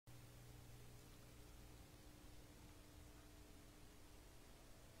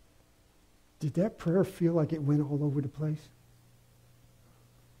Did that prayer feel like it went all over the place?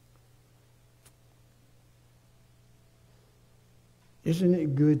 Isn't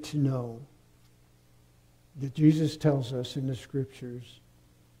it good to know that Jesus tells us in the Scriptures,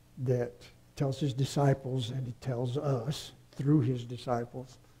 that tells his disciples and he tells us through his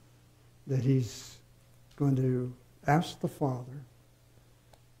disciples, that he's going to ask the Father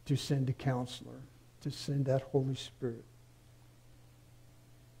to send a counselor, to send that Holy Spirit,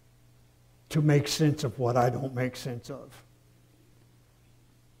 to make sense of what I don't make sense of,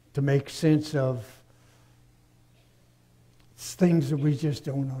 to make sense of things that we just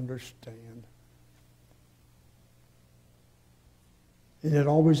don't understand. And it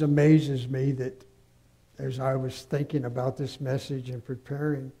always amazes me that as I was thinking about this message and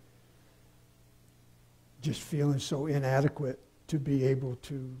preparing, just feeling so inadequate to be able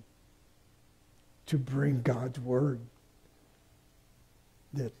to bring God's Word,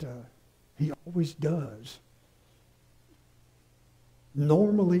 that he always does.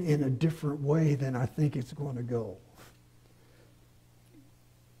 Normally in a different way than I think it's going to go.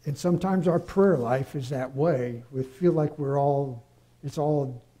 And sometimes our prayer life is that way. We feel like it's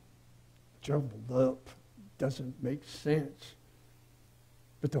all jumbled up. Doesn't make sense.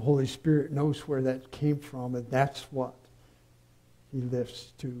 But the Holy Spirit knows where that came from, and that's what he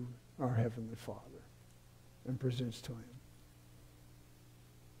lifts to our Heavenly Father and presents to him.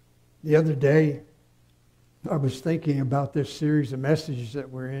 The other day, I was thinking about this series of messages that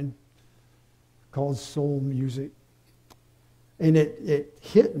we're in called Soul Music. And it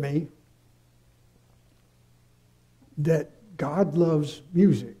hit me that God loves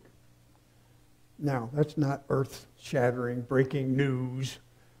music. Now, that's not earth-shattering, breaking news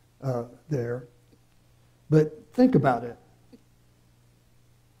there. But think about it.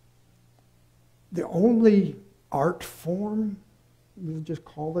 The only art form, we'll just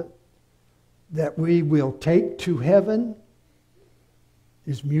call it, that we will take to heaven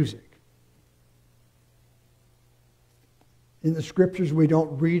is music. In the Scriptures, we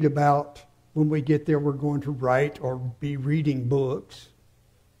don't read about when we get there we're going to write or be reading books.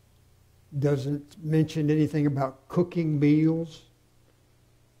 Doesn't mention anything about cooking meals,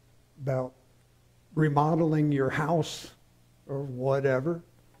 about remodeling your house or whatever.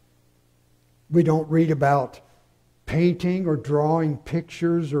 We don't read about painting or drawing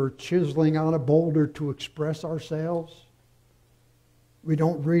pictures or chiseling on a boulder to express ourselves. We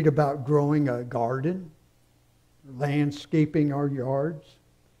don't read about growing a garden, landscaping our yards.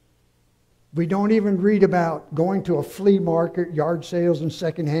 We don't even read about going to a flea market, yard sales, and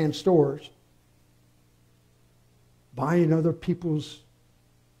secondhand stores, buying other people's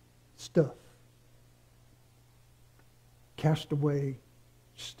stuff, castaway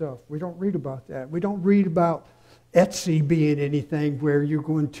stuff. We don't read about that. We don't read about Etsy being anything where you're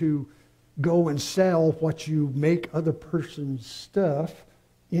going to go and sell what you make other person's stuff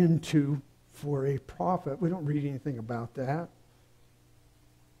into for a profit. We don't read anything about that.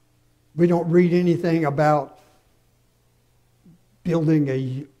 We don't read anything about making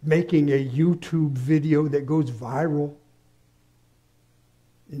a YouTube video that goes viral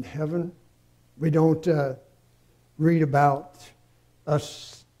in heaven. We don't read about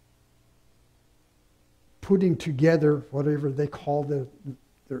us putting together whatever they call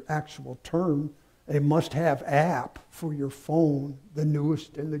their actual term, a must-have app for your phone, the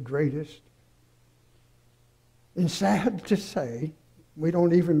newest and the greatest. And sad to say, we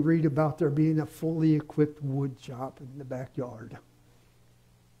don't even read about there being a fully equipped wood shop in the backyard.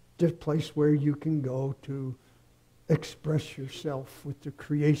 Just a place where you can go to express yourself with the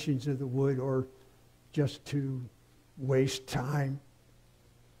creations of the wood or just to waste time.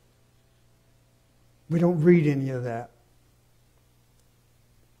 We don't read any of that.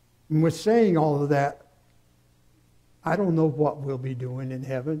 And with saying all of that, I don't know what we'll be doing in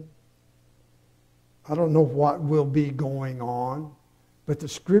heaven. I don't know what will be going on, but the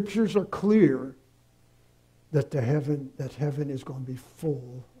Scriptures are clear that heaven is going to be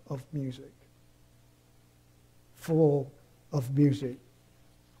full of music. Full of music.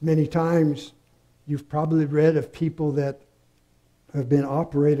 Many times you've probably read of people that have been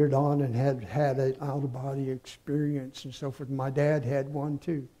operated on and had an out-of-body experience and so forth. My dad had one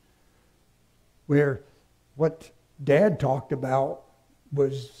too, where what Dad talked about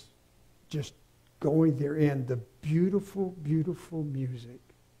was just going there in the beautiful, beautiful music.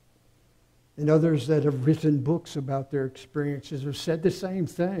 And others that have written books about their experiences have said the same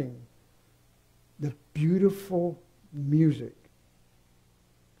thing. The beautiful music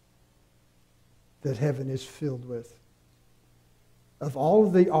that heaven is filled with. Of all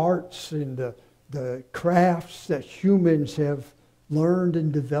of the arts and the crafts that humans have learned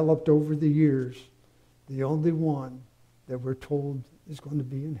and developed over the years, the only one that we're told is going to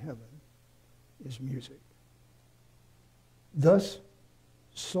be in heaven is music. Thus,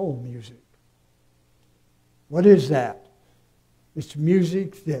 soul music. What is that? It's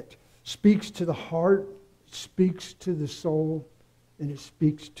music that speaks to the heart, speaks to the soul, and it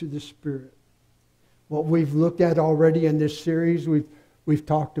speaks to the spirit. What we've looked at already in this series, we've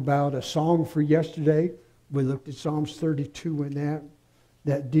talked about a song for yesterday. We looked at Psalms 32 in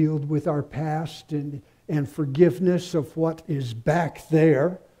that dealt with our past and forgiveness of what is back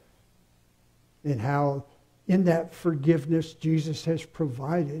there, and how in that forgiveness Jesus has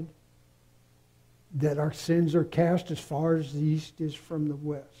provided that our sins are cast as far as the east is from the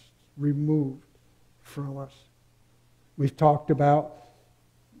west, removed from us. We've talked about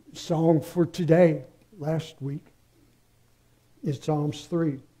song for today, last week, is Psalms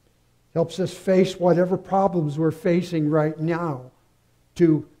 3. Helps us face whatever problems we're facing right now,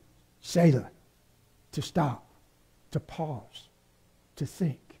 to Selah, to stop, to pause, to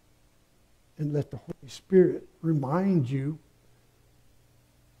think, and let the Holy Spirit remind you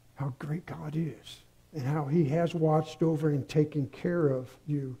how great God is and how He has watched over and taken care of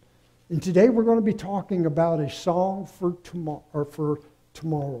you. And today we're going to be talking about a song for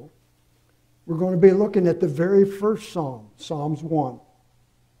tomorrow. We're going to be looking at the very first psalm, Psalms 1,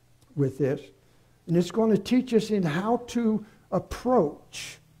 with this. And it's going to teach us in how to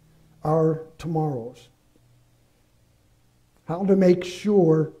approach our tomorrows. How to make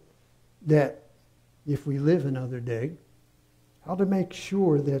sure that if we live another day, how to make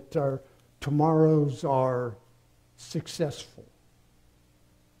sure that our tomorrows are successful.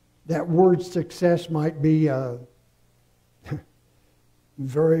 That word success might be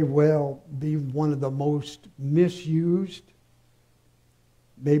very well be one of the most misused,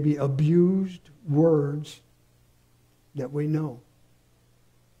 maybe abused words that we know.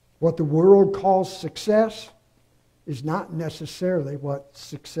 What the world calls success is not necessarily what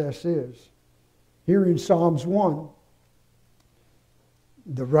success is. Here in Psalms 1,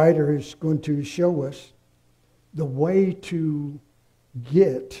 the writer is going to show us the way to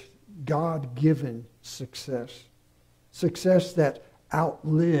get God-given success. Success that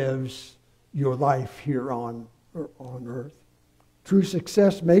outlives your life here on earth. True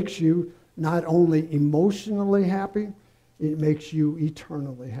success makes you not only emotionally happy, it makes you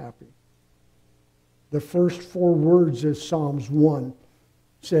eternally happy. The first 4 words of Psalms 1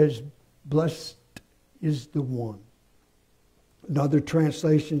 says, "Blessed is the one." Another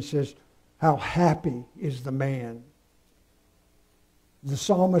translation says, "How happy is the man." The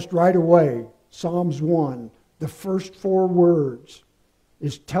psalmist right away, Psalms 1, the first 4 words,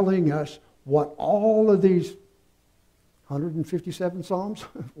 is telling us what all of these 157 psalms,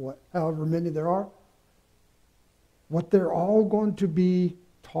 however many there are, what they're all going to be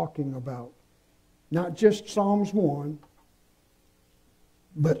talking about. Not just Psalms 1,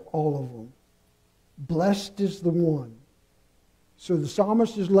 but all of them. Blessed is the one. So the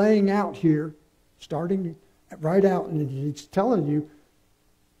psalmist is laying out here, starting right out, and he's telling you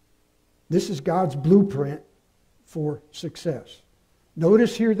this is God's blueprint for success.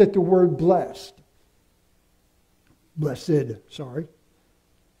 Notice here that the word blessed,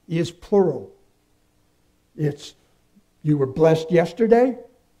 is plural. It's you were blessed yesterday,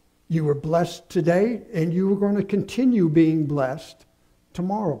 you were blessed today, and you were going to continue being blessed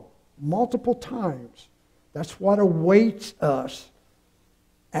tomorrow. Multiple times. That's what awaits us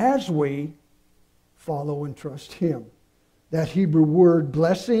as we follow and trust Him. That Hebrew word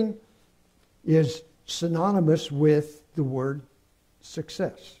blessing is synonymous with the word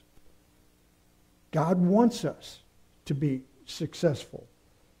success. God wants us to be successful.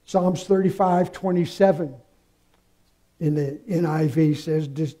 Psalms 35:27 in the NIV says,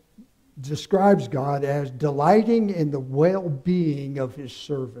 describes God as delighting in the well-being of His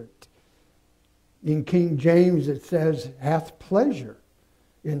servant. In King James it says, hath pleasure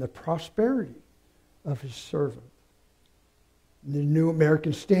in the prosperity of His servant. The New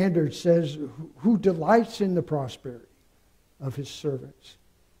American Standard says, who delights in the prosperity of His servants.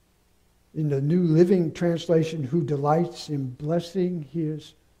 In the New Living Translation, who delights in blessing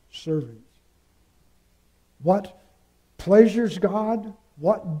His servants. What pleasures God?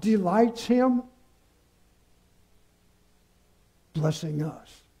 What delights Him? Blessing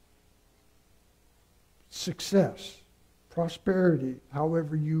us. Success, prosperity,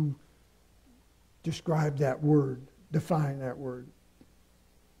 however you describe that word, define that word.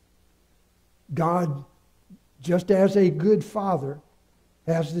 God, just as a good father,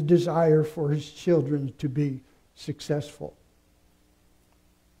 has the desire for His children to be successful,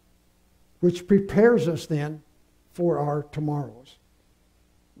 which prepares us then for our tomorrows.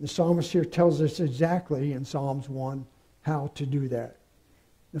 The psalmist here tells us exactly in Psalms 1 how to do that.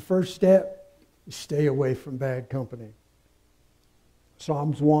 The first step is stay away from bad company.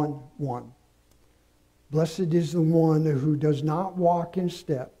 Psalms 1:1. Blessed is the one who does not walk in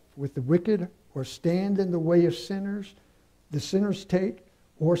step with the wicked, or stand in the way of sinners, the sinners take,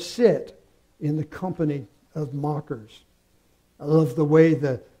 or sit in the company of mockers. I love the way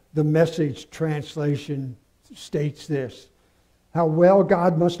the Message translation states this. How well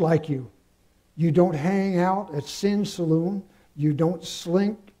God must like you. You don't hang out at Sin Saloon. You don't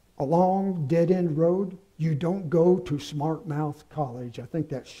slink along dead-end road. You don't go to Smart Mouth College. I think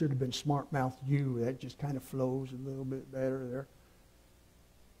that should have been Smart Mouth U. That just kind of flows a little bit better there.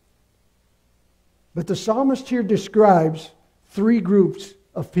 But the psalmist here describes three groups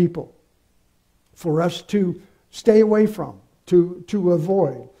of people for us to stay away from, to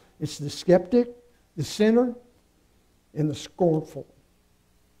avoid. It's the skeptic, the sinner, and the scornful.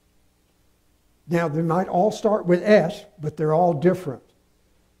 Now, they might all start with S, but they're all different.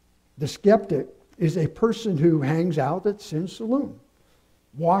 The skeptic is a person who hangs out at Sin Saloon,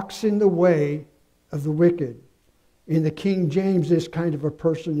 walks in the way of the wicked. In the King James, this kind of a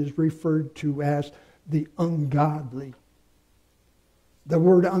person is referred to as the ungodly. The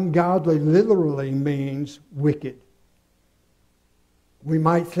word ungodly literally means wicked. We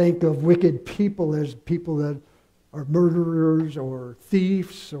might think of wicked people as people that are murderers or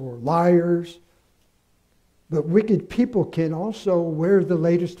thieves or liars. But wicked people can also wear the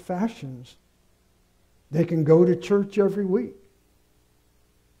latest fashions. They can go to church every week.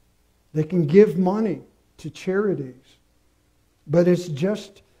 They can give money to charities. But it's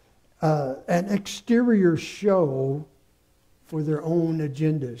just an exterior show for their own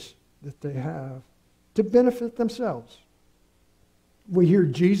agendas that they have to benefit themselves. We hear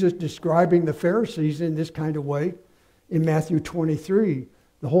Jesus describing the Pharisees in this kind of way in Matthew 23.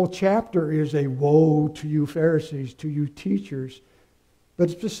 The whole chapter is a woe to you Pharisees, to you teachers. But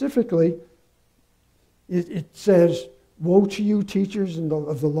specifically, it says, woe to you teachers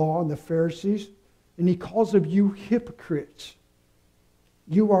of the law and the Pharisees. And he calls them you hypocrites.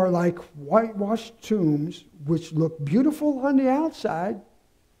 You are like whitewashed tombs which look beautiful on the outside,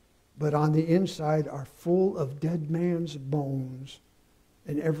 but on the inside are full of dead man's bones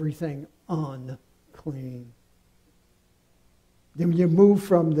and everything unclean. Then you move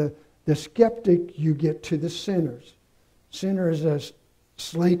from the skeptic, you get to the sinners. Sinners as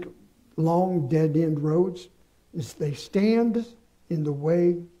slink long dead-end roads, as they stand in the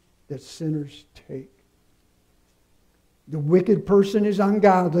way that sinners take. The wicked person is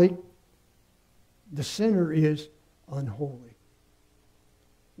ungodly. The sinner is unholy.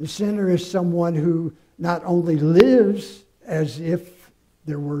 The sinner is someone who not only lives as if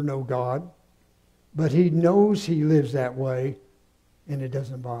there were no God, but he knows he lives that way and it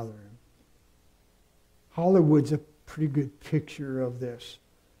doesn't bother him. Hollywood's a pretty good picture of this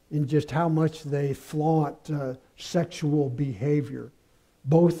in just how much they flaunt sexual behavior,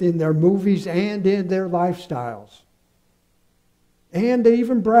 both in their movies and in their lifestyles. And they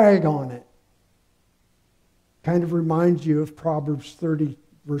even brag on it. Kind of reminds you of Proverbs 30,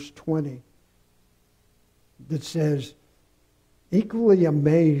 verse 20, that says, equally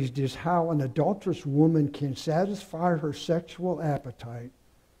amazed is how an adulterous woman can satisfy her sexual appetite,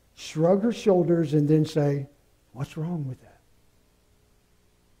 shrug her shoulders, and then say, what's wrong with that?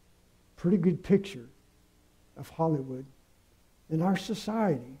 Pretty good picture of Hollywood in our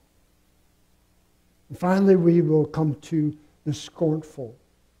society. And finally, we will come to the scornful.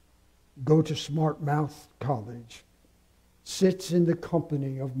 Go to Smart Mouth College. Sits in the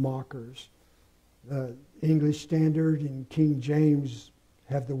company of mockers. English Standard and King James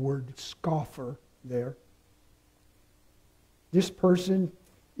have the word scoffer there. This person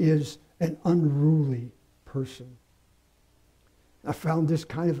is an unruly person. I found this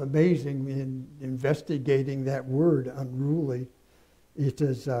kind of amazing in investigating that word, unruly. It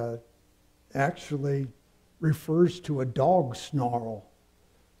is actually refers to a dog snarl.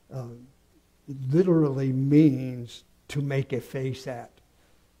 It literally means to make a face at.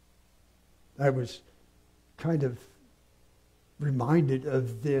 I was kind of reminded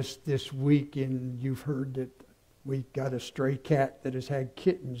of this week, and you've heard that we got a stray cat that has had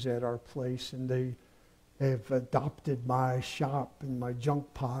kittens at our place, and they have adopted my shop and my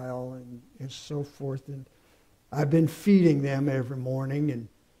junk pile and so forth. And I've been feeding them every morning,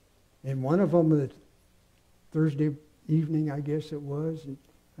 and one of them, Thursday evening, I guess it was,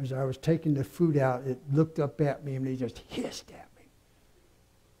 as I was taking the food out, it looked up at me and he just hissed at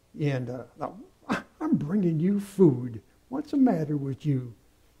me. And I'm bringing you food. What's the matter with you?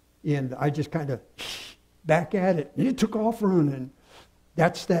 And I just kind of back at it, and it took off running.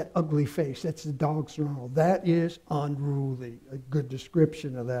 That's that ugly face. That's the dog snarl. That is unruly. A good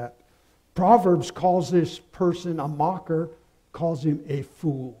description of that. Proverbs calls this person a mocker, calls him a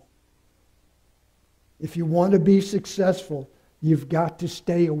fool. If you want to be successful, you've got to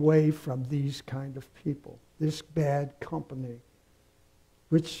stay away from these kind of people, this bad company,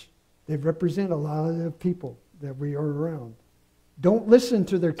 which they represent a lot of the people that we are around. Don't listen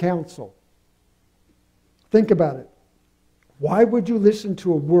to their counsel. Think about it. Why would you listen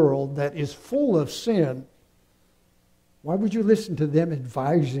to a world that is full of sin? Why would you listen to them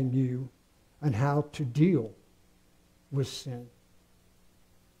advising you on how to deal with sin?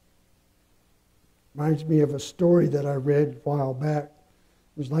 Reminds me of a story that I read a while back.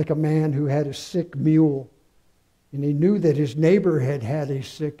 It was like a man who had a sick mule. And he knew that his neighbor had had a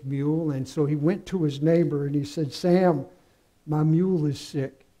sick mule. And so he went to his neighbor and he said, "Sam, my mule is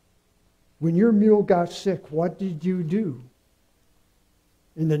sick. When your mule got sick, what did you do?"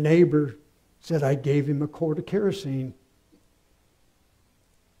 And the neighbor said, "I gave him a quart of kerosene."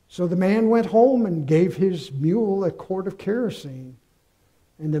 So the man went home and gave his mule a quart of kerosene.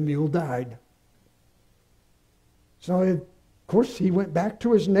 And the mule died. So, of course, he went back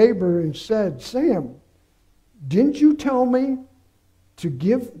to his neighbor and said, "Sam, didn't you tell me to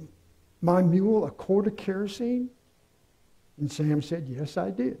give my mule a quart of kerosene?" And Sam said, "Yes,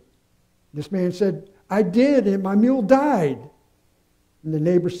 I did." This man said, "I did, and my mule died." And the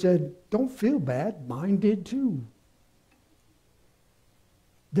neighbor said, "Don't feel bad. Mine did too."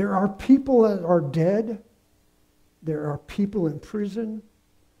 There are people that are dead. There are people in prison.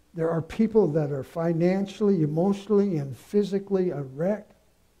 There are people that are financially, emotionally, and physically a wreck.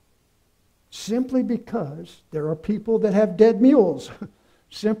 Simply because there are people that have dead mules.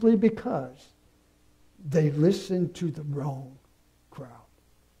 Simply because they listen to the wrong crowd.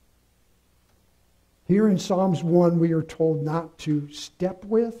 Here in Psalms 1, we are told not to step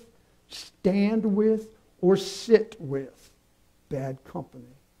with, stand with, or sit with bad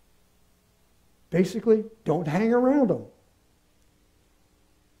company. Basically, don't hang around them.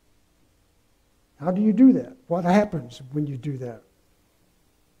 How do you do that? What happens when you do that?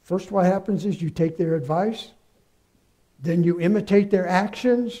 First, what happens is you take their advice, then you imitate their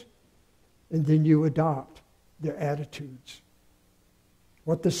actions, and then you adopt their attitudes.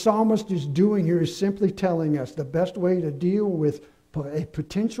 What the psalmist is doing here is simply telling us the best way to deal with a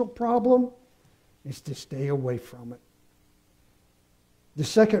potential problem is to stay away from it. The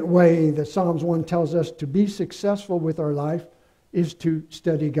second way that Psalms 1 tells us to be successful with our life is to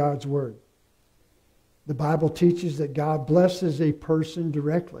study God's Word. The Bible teaches that God blesses a person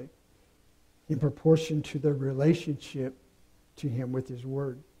directly in proportion to their relationship to Him with His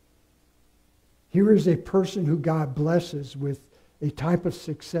Word. Here is a person who God blesses with a type of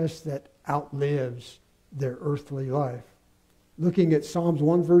success that outlives their earthly life. Looking at Psalms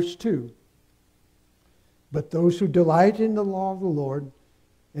 1 verse 2. "But those who delight in the law of the Lord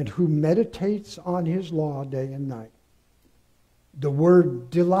and who meditates on His law day and night." The word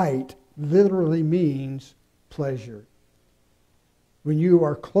delight literally means pleasure. When you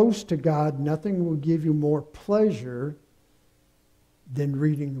are close to God, nothing will give you more pleasure than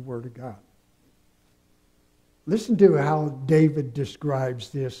reading the Word of God. Listen to how David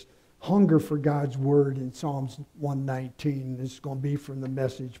describes this hunger for God's Word in Psalms 119. This is going to be from the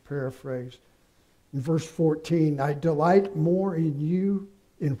Message paraphrase. In verse 14, "I delight more in you,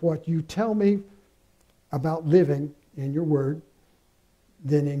 in what you tell me about living in your Word,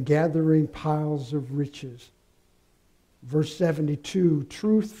 than in gathering piles of riches." Verse 72,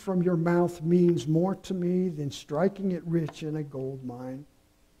 "Truth from your mouth means more to me than striking it rich in a gold mine."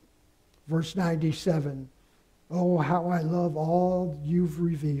 Verse 97, "Oh, how I love all you've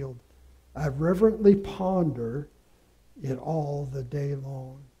revealed. I reverently ponder it all the day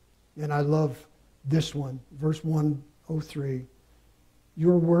long." And I love this one, verse 103.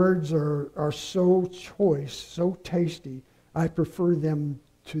 "Your words are so choice, so tasty. I prefer them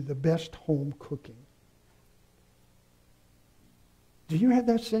to the best home cooking." Do you have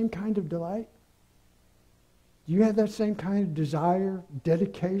that same kind of delight? Do you have that same kind of desire,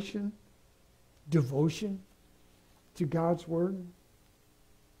 dedication, devotion to God's Word?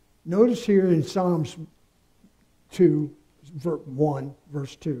 Notice here in Psalms 1,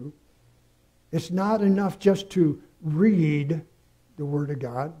 verse 2, it's not enough just to read the Word of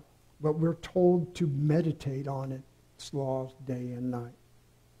God, but we're told to meditate on it. Laws day and night.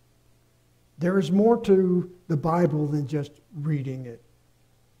 There is more to the Bible than just reading it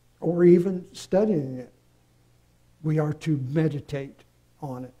or even studying it. We are to meditate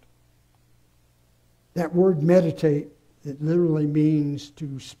on it. That word meditate, it literally means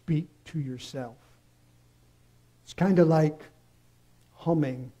to speak to yourself. It's kind of like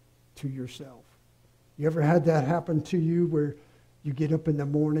humming to yourself. You ever had that happen to you where you get up in the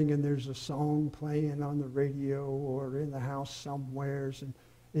morning and there's a song playing on the radio or in the house somewheres and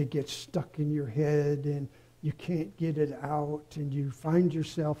it gets stuck in your head and you can't get it out and you find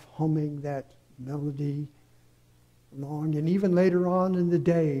yourself humming that melody along, and even later on in the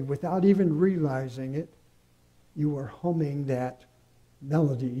day, without even realizing it, you are humming that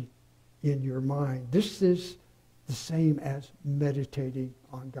melody in your mind. This is the same as meditating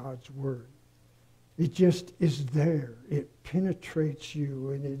on God's Word. It just is there. It penetrates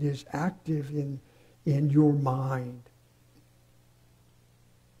you and it is active in your mind.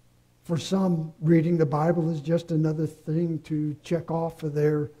 For some, reading the Bible is just another thing to check off of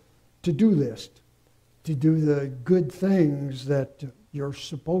their to-do list, to do the good things that you're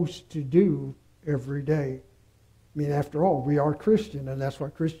supposed to do every day. I mean, after all, we are Christian, and that's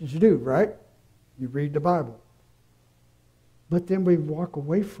what Christians do, right? You read the Bible. But then we walk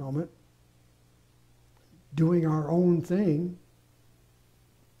away from it, doing our own thing,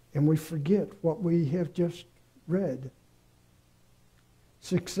 and we forget what we have just read.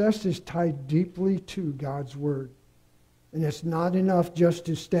 Success is tied deeply to God's Word. And it's not enough just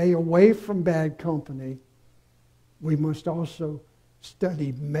to stay away from bad company. We must also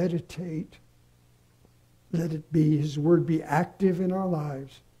study, meditate. Let it be, His Word be active in our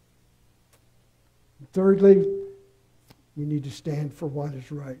lives. Thirdly, we need to stand for what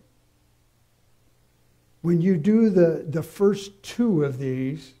is right. When you do the first two of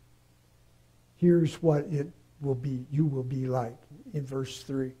these, here's what it will be. You will be like in verse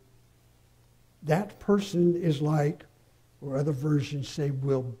 3. That person is like, or other versions say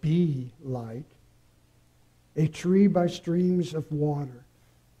will be like, a tree by streams of water,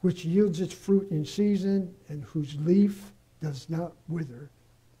 which yields its fruit in season and whose leaf does not wither.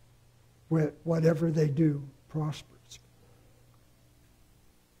 Whatever they do prospers.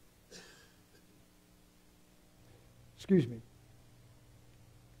 Excuse me.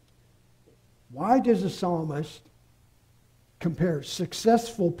 Why does the psalmist compare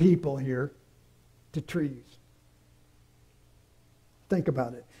successful people here to trees? Think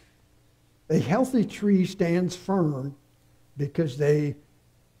about it. A healthy tree stands firm because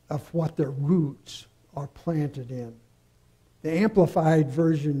of what their roots are planted in. The Amplified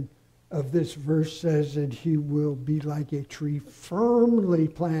version of this verse says that he will be like a tree firmly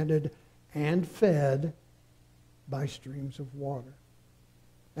planted and fed by streams of water.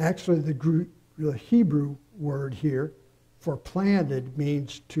 Actually, the Hebrew word here for planted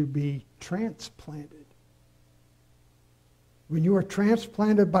means to be transplanted. When you are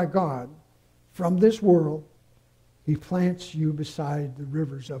transplanted by God from this world, He plants you beside the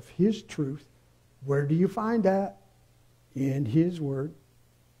rivers of His truth. Where do you find that? In His Word.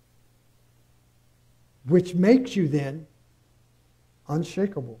 Which makes you then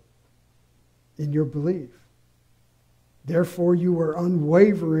unshakable in your belief. Therefore, you are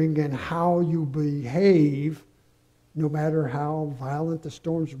unwavering in how you behave, no matter how violent the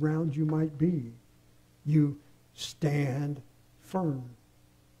storms around you might be. You stand firm.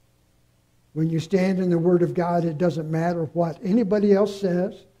 When you stand in the Word of God, it doesn't matter what anybody else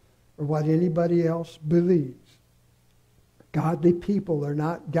says or what anybody else believes. Godly people are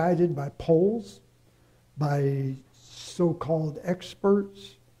not guided by polls, by so-called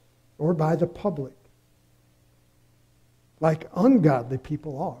experts, or by the public, like ungodly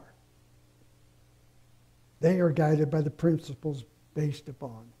people are. They are guided by the principles based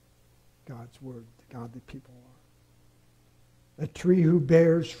upon God's Word. The godly people are. A tree who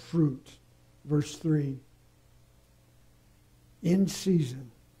bears fruit, verse 3, in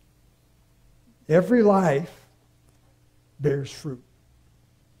season. Every life bears fruit.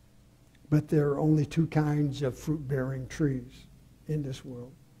 But there are only two kinds of fruit-bearing trees in this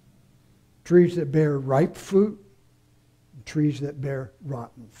world. Trees that bear ripe fruit, and trees that bear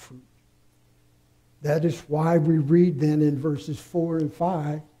rotten fruit. That is why we read then in verses 4 and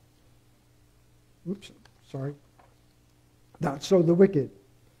 5, not so the wicked.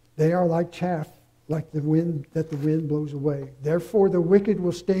 They are like chaff, like the wind that the wind blows away. Therefore the wicked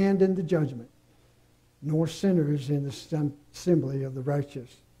will stand in the judgment, nor sinners in the assembly of the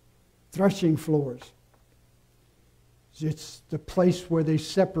righteous. Threshing floors. It's the place where they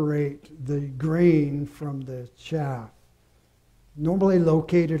separate the grain from the chaff. Normally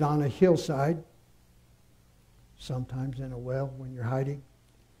located on a hillside, sometimes in a well when you're hiding.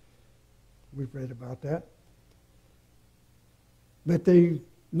 We've read about that. But they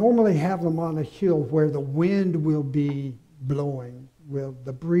normally have them on a hill where the wind will be blowing.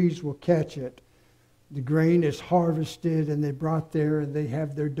 The breeze will catch it. The grain is harvested and they brought there and they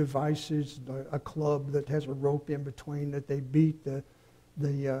have their devices, a club that has a rope in between that they beat the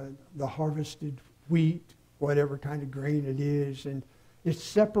the harvested wheat, whatever kind of grain it is, and it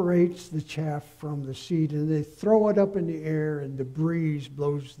separates the chaff from the seed, and they throw it up in the air, and the breeze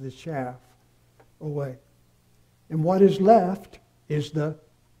blows the chaff away. And what is left is the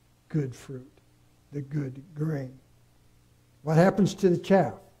good fruit, the good grain. What happens to the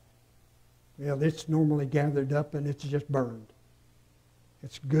chaff? Well, it's normally gathered up and it's just burned.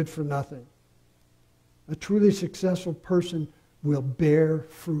 It's good for nothing. A truly successful person will bear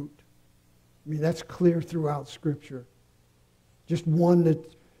fruit. I mean, that's clear throughout Scripture. Just one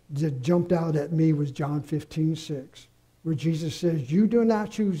that jumped out at me was John 15:6, where Jesus says, "You do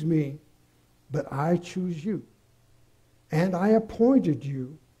not choose me, but I choose you. And I appointed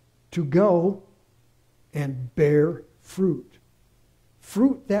you to go and bear fruit.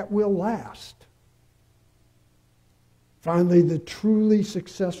 Fruit that will last." Finally, the truly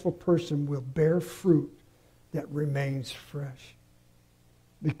successful person will bear fruit that remains fresh,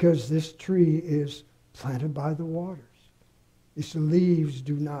 because this tree is planted by the waters. Its leaves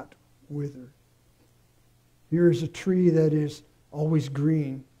do not wither. Here is a tree that is always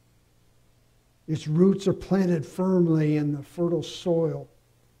green. Its roots are planted firmly in the fertile soil.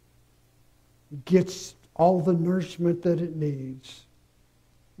 It gets all the nourishment that it needs,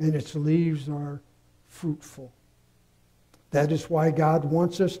 and its leaves are fruitful. That is why God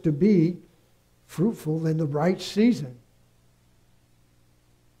wants us to be fruitful in the right season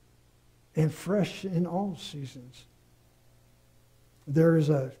and fresh in all seasons. There is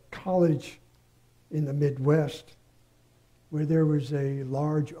a college in the Midwest where there was a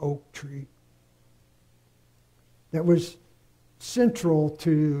large oak tree that was central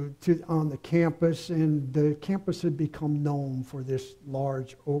to on the campus, and the campus had become known for this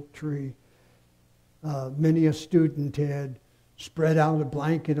large oak tree. Many a student had spread out a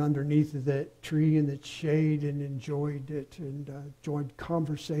blanket underneath of that tree in its shade and enjoyed it, and enjoyed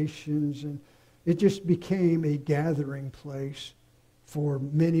conversations, and it just became a gathering place for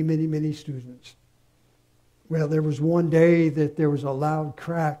many, many, many students. Well, there was one day that there was a loud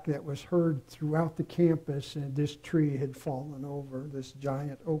crack that was heard throughout the campus, and this tree had fallen over, this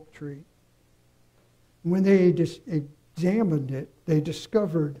giant oak tree. When they just examined it, they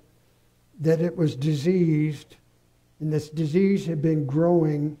discovered that it was diseased, and this disease had been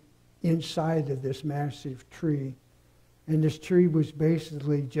growing inside of this massive tree. And this tree was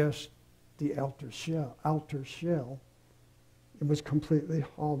basically just the outer shell. It was completely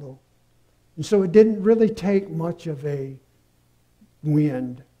hollow. And so it didn't really take much of a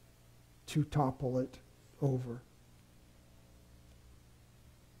wind to topple it over.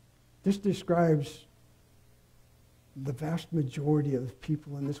 This describes the vast majority of the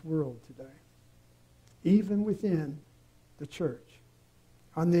people in this world today, even within the church.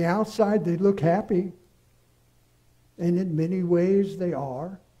 On the outside, they look happy, and in many ways they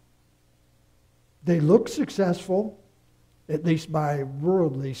are. They look successful. At least by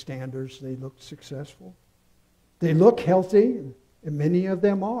worldly standards, they look successful. They look healthy, and many of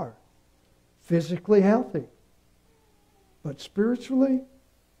them are physically healthy. But spiritually,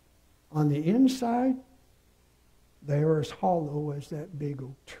 on the inside, they are as hollow as that big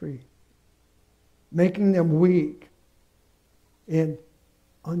oak tree, making them weak and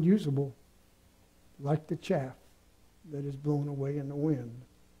unusable, like the chaff that is blown away in the wind.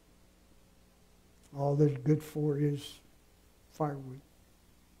 All they're good for is firewood.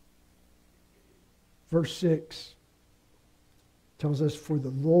 Verse 6 tells us, "For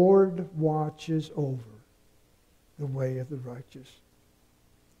the Lord watches over the way of the righteous,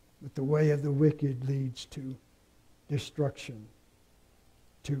 but the way of the wicked leads to destruction,"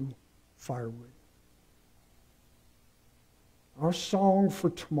 to firewood. Our song for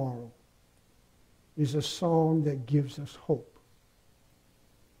tomorrow is a song that gives us hope.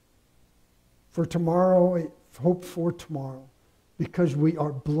 For tomorrow, hope for tomorrow, because we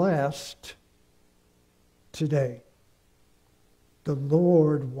are blessed today. The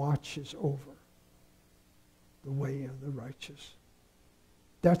Lord watches over the way of the righteous.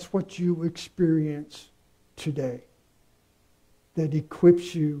 That's what you experience today, that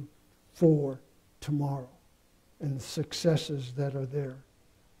equips you for tomorrow and the successes that are there.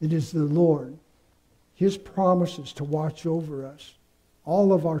 It is the Lord, His promises to watch over us,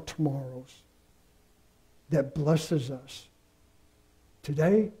 all of our tomorrows, that blesses us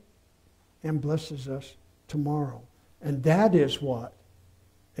today and blesses us tomorrow. And that is what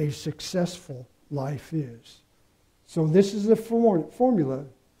a successful life is. So this is the formula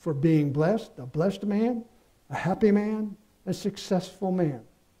for being blessed: a blessed man, a happy man, a successful man.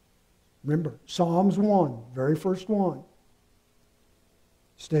 Remember, Psalms 1, very first one.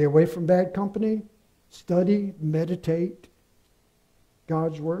 Stay away from bad company, study, meditate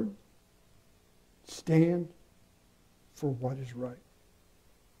God's word. Stand for what is right.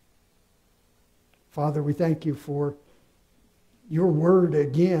 Father, we thank you for your word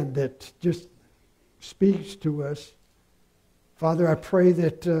again that just speaks to us. Father, I pray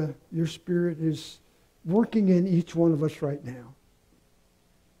that your Spirit is working in each one of us right now.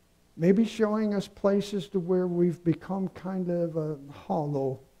 Maybe showing us places to where we've become kind of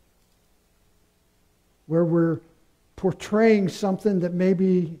hollow, where we're portraying something that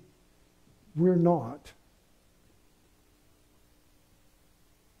maybe we're not.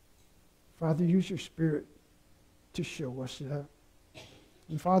 Father, use your Spirit to show us that.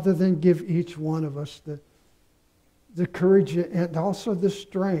 And Father, then give each one of us the courage and also the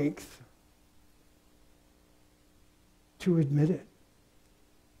strength to admit it.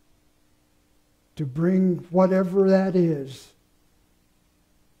 To bring whatever that is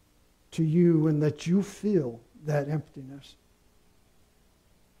to you and that you feel that emptiness.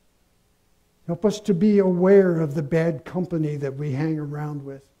 Help us to be aware of the bad company that we hang around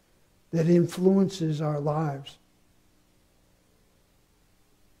with, that influences our lives.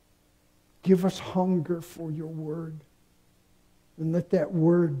 Give us hunger for your word. And let that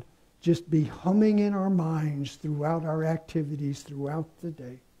word just be humming in our minds throughout our activities, throughout the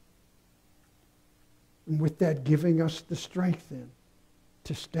day. And with that, giving us the strength then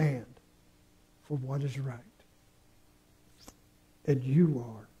to stand for what is right. And you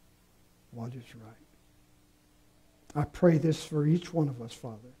are what is right. I pray this for each one of us,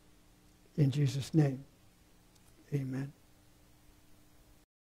 Father. In Jesus' name, amen.